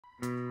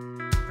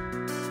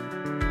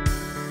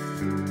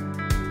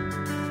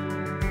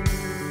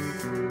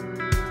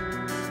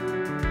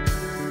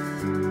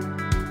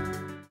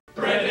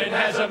Brennan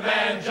has a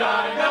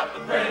mangina.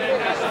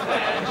 Brennan has a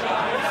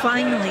mangina.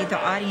 Finally, the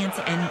audience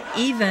and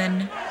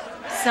even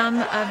some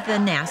of the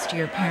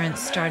nastier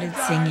parents started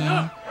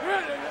singing,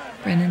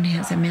 Brennan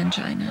has a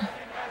mangina.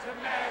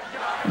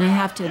 And I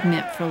have to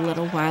admit, for a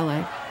little while,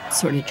 I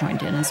sort of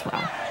joined in as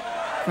well.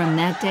 From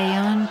that day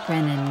on,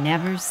 Brennan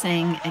never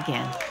sang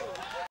again.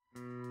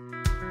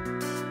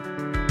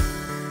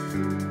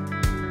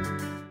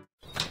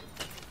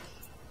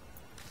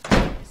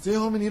 Stay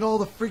home and eat all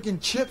the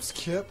freaking chips,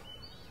 Kip.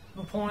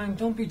 Napoleon,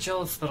 don't be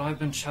jealous that I've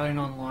been chatting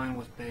online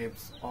with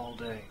babes all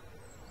day.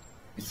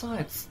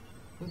 Besides,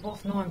 we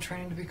both know I'm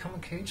training to become a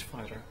cage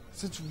fighter.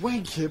 Since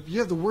when, Kip? You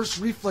have the worst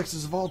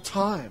reflexes of all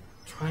time.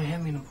 Try and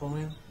hit me,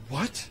 Napoleon.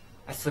 What?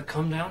 I said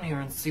come down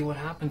here and see what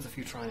happens if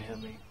you try and hit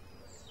me.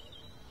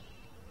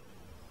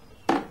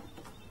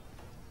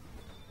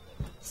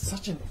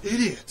 Such an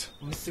idiot.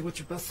 Let me see what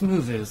your best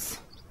move is.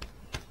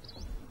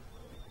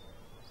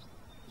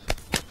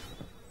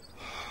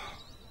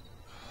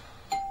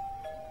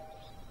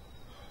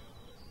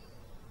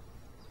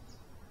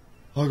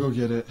 I'll go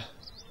get it.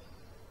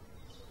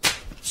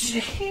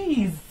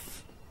 Jeez!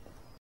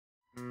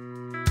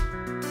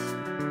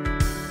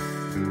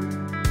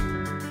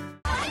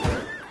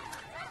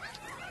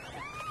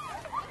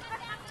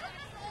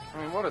 I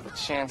mean, what are the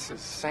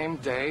chances? Same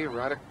day,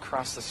 right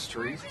across the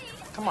street?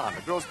 Come on,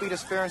 the girls beat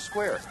us fair and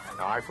square.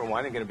 Now, I, for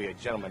one, am going to be a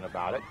gentleman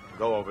about it.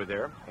 Go over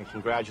there and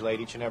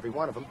congratulate each and every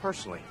one of them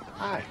personally.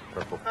 Hi,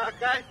 Purple.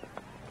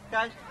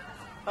 Guys,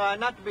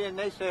 not to be a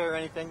naysayer or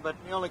anything, but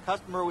the only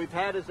customer we've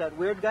had is that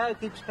weird guy who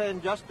keeps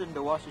paying Justin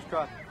to wash his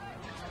truck.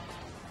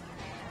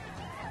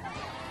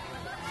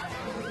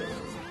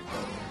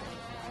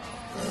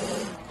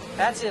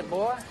 That's it,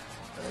 boy.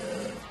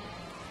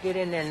 Get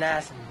in there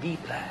nice and deep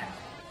like.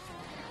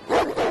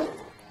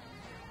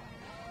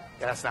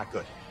 Yeah, that's not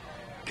good.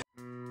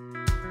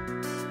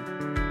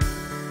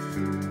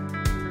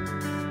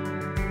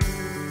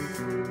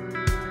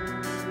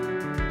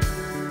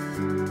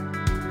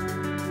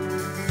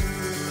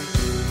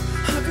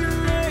 Have your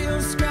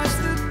nails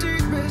scratched the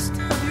deepest?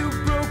 Have you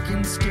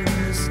broken skin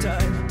this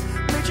time?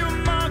 Made your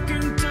mark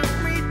and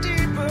took me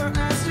deeper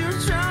as you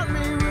drowned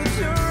me with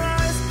your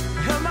eyes.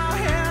 Held my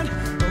hand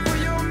over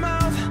your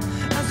mouth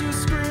as you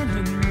screamed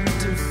and me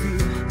to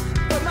feel.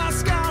 But my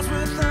scars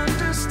with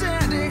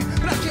understanding,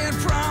 but I can't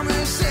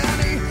promise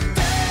anything.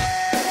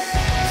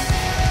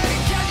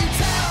 Can you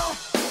tell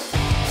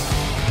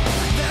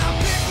that I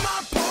pick my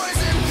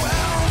poison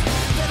well?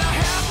 That I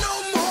have no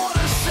more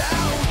to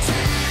shout to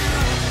you?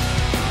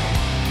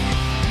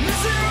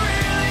 Is it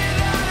really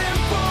that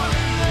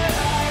important that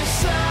I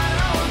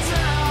settle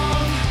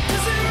down?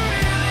 Does it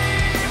really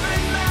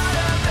even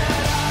matter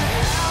that I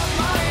have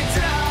my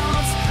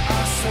doubts?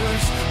 I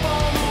search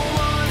for the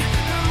one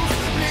who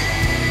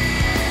needs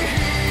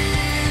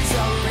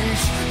a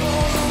reach,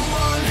 for the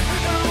one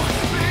who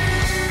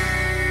bleeds.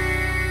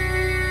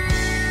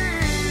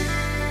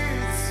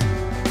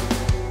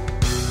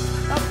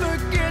 I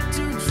forget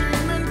to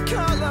dream in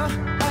color.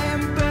 I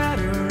am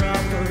better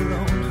off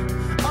alone.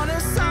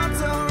 Honest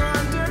thoughts are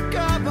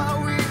undercover.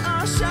 We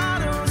are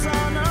shadows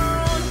on our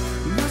own.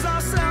 Lose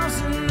ourselves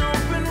in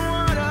open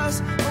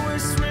waters,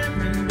 always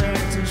swimming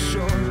back to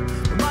shore.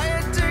 But my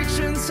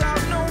addictions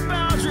have no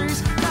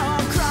boundaries. Now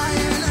I'm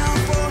crying out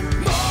for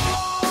more.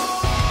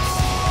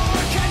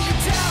 Can you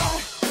tell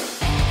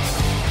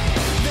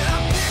that I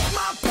pick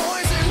my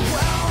poison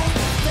well?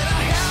 That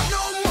I have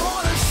no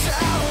more to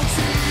shout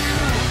to you?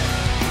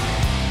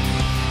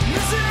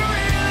 Is it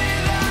really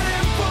that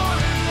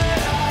important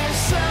that I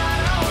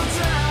settle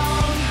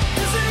down?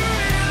 Does it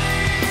really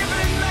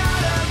even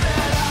matter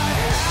that I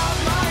have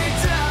my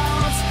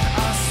doubts?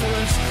 I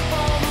search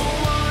for the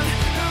one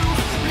who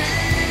needs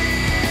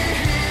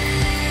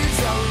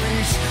a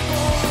reach,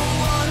 for the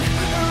one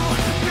who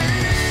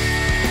bleeds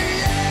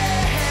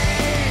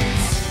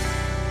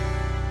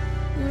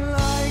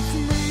like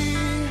me.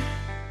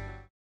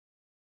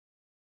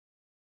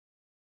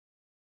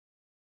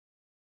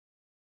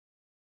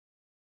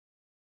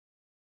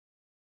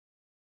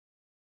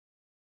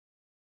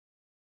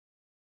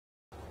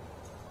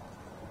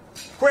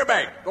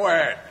 Quebec, go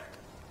ahead.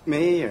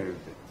 Me or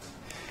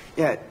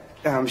yeah,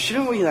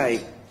 shouldn't we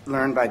like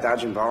learn by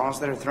dodging balls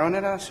that are thrown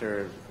at us,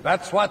 or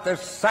That's what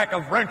this sack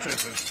of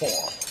wrenches is for.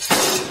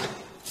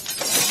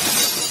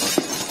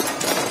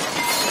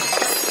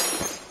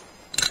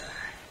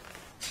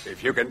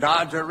 If you can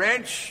dodge a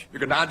wrench, you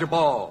can dodge a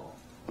ball.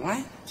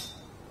 what?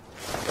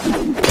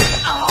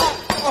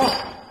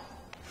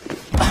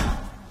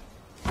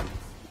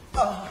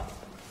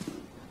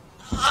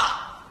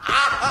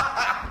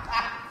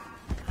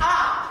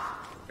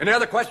 Any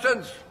other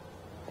questions?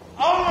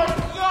 Oh my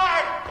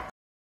God!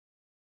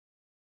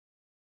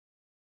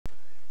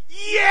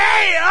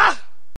 Yeah!